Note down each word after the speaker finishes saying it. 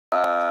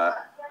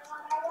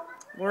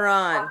We're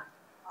on.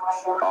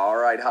 All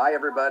right. Hi,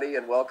 everybody,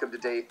 and welcome to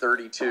day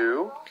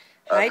 32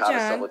 of Hi, How to John.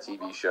 Sell a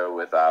TV Show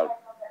Without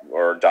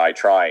or Die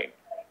Trying.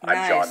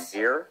 I'm John Nice.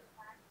 Lehr,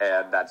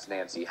 and that's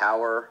Nancy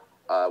Hower.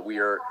 We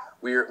are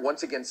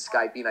once again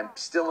Skyping. I'm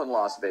still in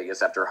Las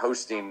Vegas after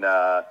hosting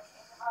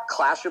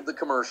Clash of the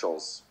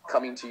Commercials,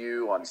 coming to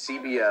you on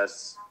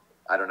CBS,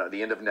 I don't know,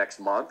 the end of next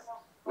month,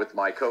 with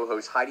my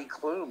co-host Heidi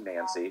Klum,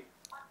 Nancy.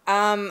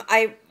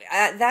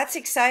 That's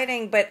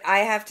exciting, but I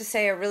have to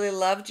say I really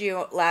loved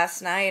you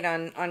last night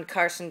on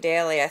Carson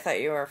Daly. I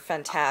thought you were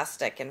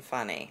fantastic and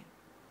funny.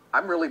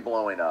 I'm really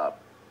blowing up.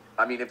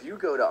 I mean, if you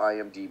go to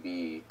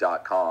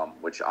imdb.com,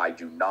 which I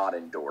do not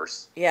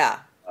endorse, Yeah.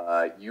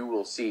 you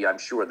will see, I'm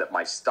sure, that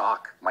my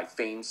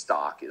fame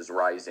stock is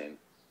rising.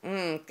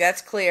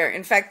 That's clear.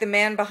 In fact, the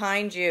man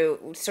behind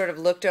you sort of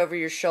looked over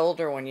your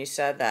shoulder when you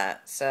said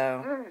that.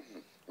 So,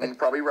 And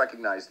probably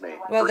recognized me.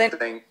 Well, First then-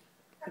 thing,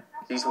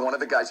 he's one of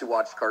the guys who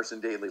watched Carson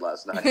Daly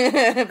last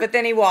night. but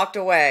then he walked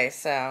away.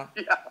 So,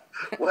 Yeah.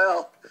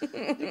 Well,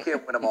 you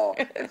can't win them all.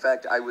 In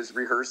fact, I was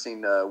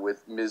rehearsing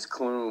with Ms.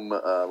 Klum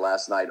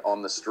last night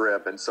on the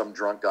Strip, and some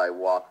drunk guy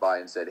walked by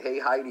and said, "Hey,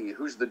 Heidi,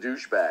 who's the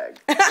douchebag?"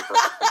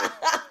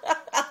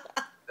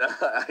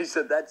 I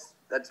said,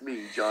 "That's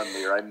me, John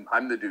Lehr.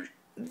 I'm the douche."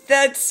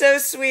 that's so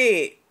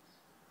sweet.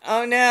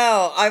 Oh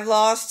no, I've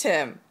lost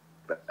him.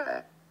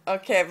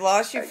 Okay, I've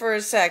lost you for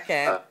a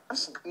second.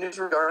 Some good news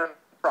regarding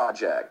the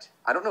project.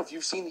 I don't know if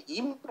you've seen the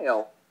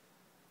email.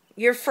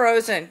 You're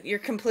frozen. You're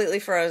completely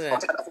frozen.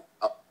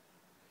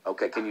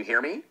 Okay, can you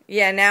hear me?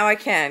 Yeah, now I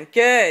can.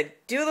 Good.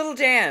 Do a little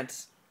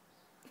dance.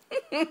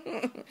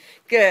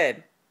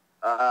 Good.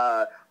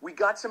 We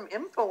got some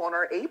info on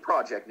our A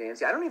project,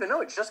 Nancy. I don't even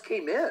know. It just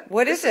came in.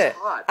 What This is it?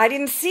 hot. I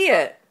didn't see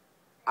it.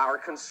 Our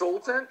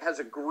consultant has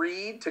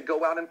agreed to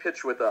go out and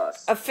pitch with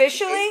us.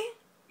 Officially?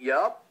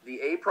 Yep. The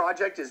A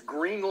project is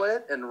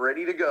greenlit and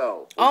ready to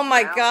go. Oh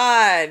my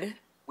God.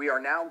 We are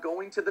now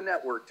going to the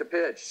network to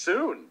pitch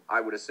soon,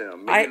 I would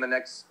assume. Maybe in the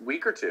next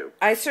week or two.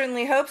 I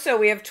certainly hope so.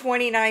 We have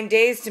 29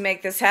 days to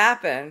make this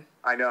happen.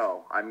 I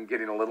know. I'm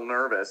getting a little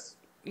nervous.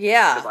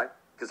 Yeah.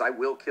 Because I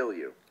will kill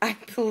you.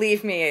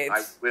 Believe me,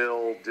 I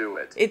will do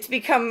it. it's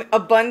become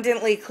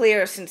abundantly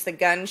clear since the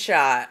gun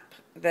shop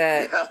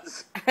that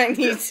Yes. I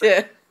need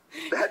to...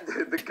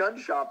 The gun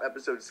shop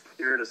episode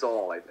scared us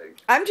all, I think.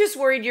 I'm just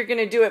worried you're going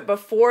to do it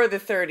before the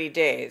 30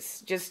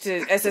 days, just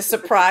as a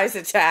surprise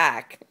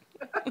attack.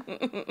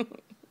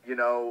 You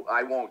know,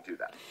 I won't do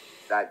that.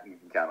 That you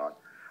can count on.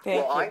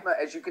 Thank you.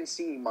 As you can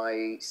see,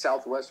 my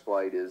Southwest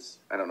flight is,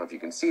 I don't know if you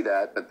can see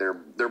that, but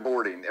they're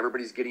boarding.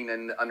 Everybody's getting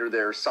in under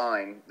their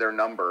sign, their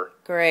number.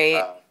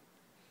 Great.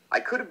 I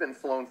could have been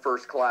flown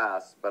first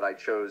class, but I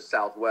chose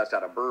Southwest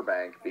out of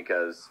Burbank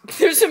because...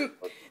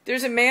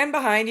 There's a man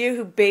behind you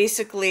who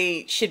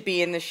basically should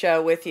be in the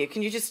show with you.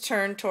 Can you just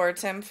turn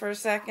towards him for a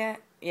second?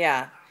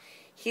 Yeah.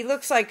 He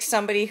looks like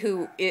somebody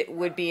who it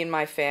would be in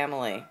my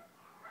family.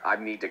 I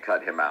need to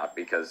cut him out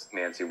because,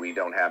 Nancy, we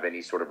don't have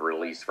any sort of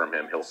release from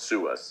him. He'll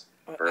sue us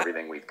for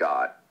everything we've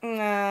got.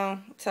 No,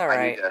 it's all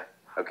right.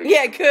 Okay.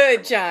 Yeah,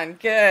 good, John,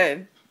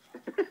 good.